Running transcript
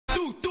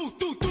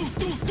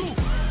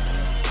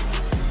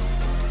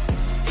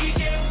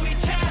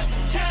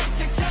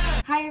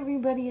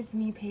everybody, it's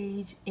me,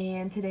 Paige,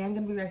 and today I'm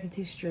going to be reacting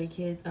to Stray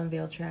Kids'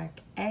 UNVEIL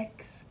track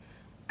X.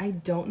 I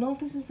don't know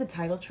if this is the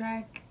title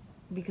track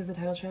because the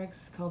title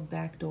track's called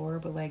Backdoor,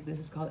 but like this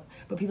is called,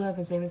 but people have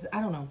been saying this. I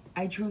don't know.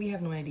 I truly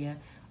have no idea.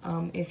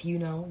 If you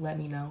know, let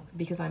me know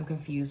because I'm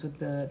confused with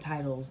the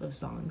titles of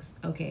songs.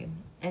 Okay,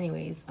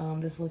 anyways,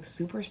 this looks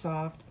super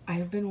soft.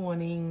 I've been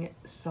wanting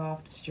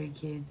soft Stray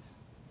Kids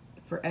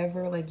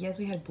forever. Like, yes,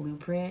 we had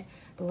Blueprint,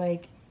 but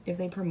like if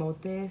they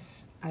promote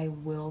this, I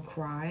will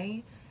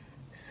cry.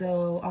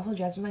 So also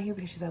Jasmine's not here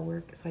because she's at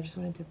work, so I just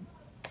wanted to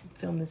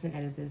film this and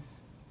edit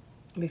this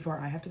before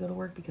I have to go to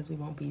work because we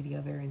won't be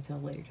together until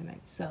later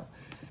tonight. So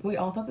we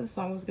all thought this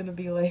song was gonna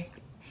be like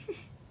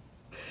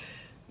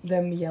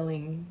them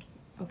yelling.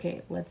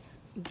 Okay, let's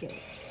get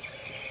it.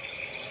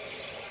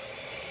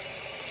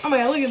 Oh my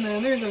god, look at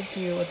them, they're so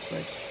cute. What's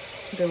like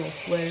their little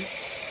sweaters.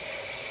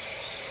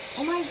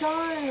 Oh my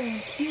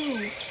god,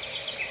 cute.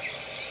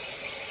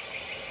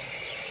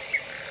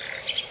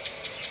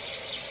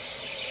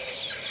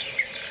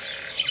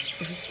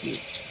 This is cute.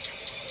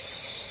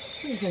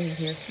 Look at Kenji's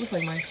here. Looks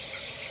like mine.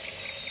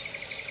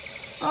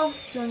 Oh,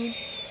 Johnny.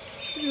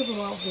 Look at this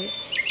little outfit.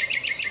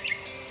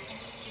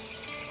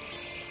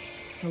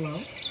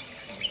 Hello?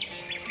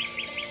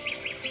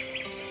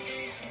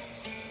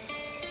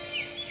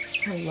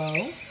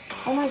 Hello?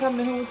 Oh my god,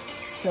 Minho looks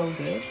so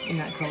good in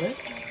that color.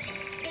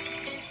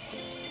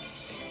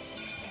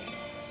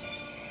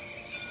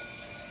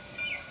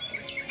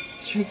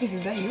 Stray Kids,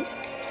 is that you?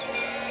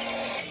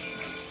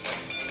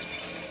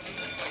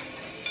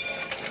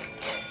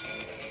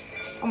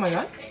 Oh my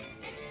god.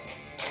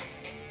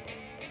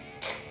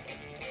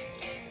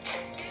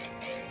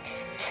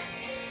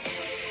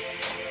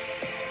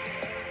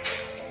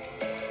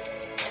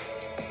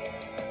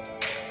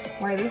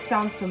 Why, this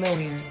sounds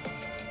familiar.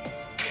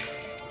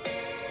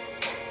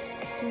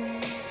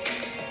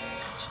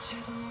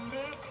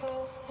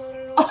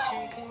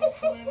 Oh.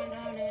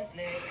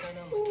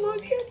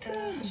 Look at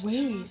that.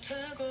 Wait.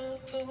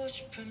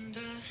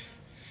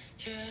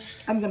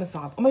 I'm gonna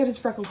sob. Oh my god, it's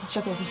freckles, it's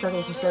freckles, it's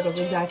freckles, it's freckles.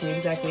 Exactly,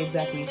 exactly,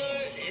 exactly.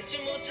 Oh,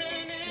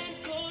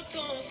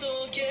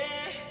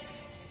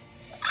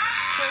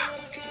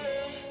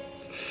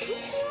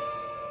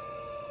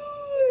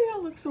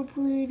 that looks so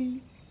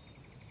pretty.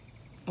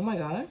 Oh my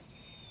god.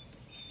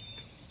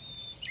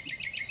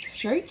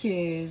 Stray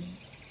Kids.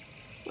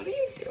 What are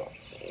you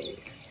doing?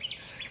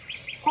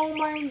 Oh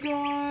my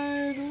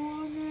god.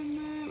 Look at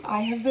them.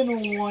 I have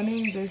been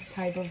wanting this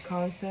type of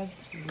concept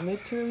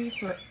literally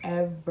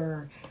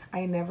forever.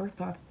 I never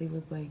thought they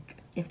would like,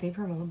 if they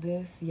promote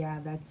this, yeah,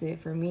 that's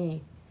it for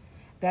me.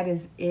 That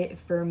is it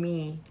for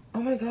me.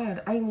 Oh my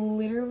god, I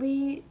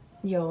literally,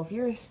 yo, if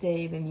you're a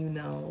stay, then you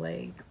know,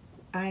 like,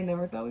 I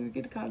never thought we would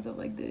get a concept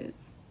like this.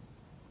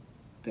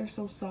 They're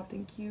so soft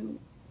and cute.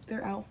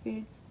 Their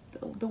outfits,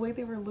 the way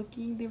they were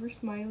looking, they were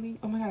smiling.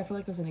 Oh my god, I feel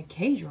like I was in a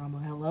K-drama,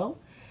 hello?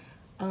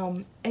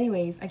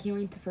 Anyways, I can't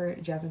wait for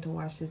Jasmine to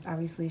watch this.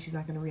 Obviously, she's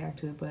not going to react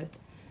to it, but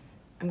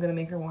I'm going to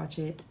make her watch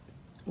it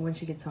when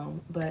she gets home.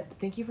 But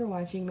thank you for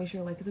watching. Make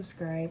sure to like and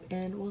subscribe,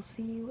 and we'll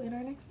see you in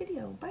our next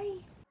video.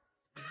 Bye!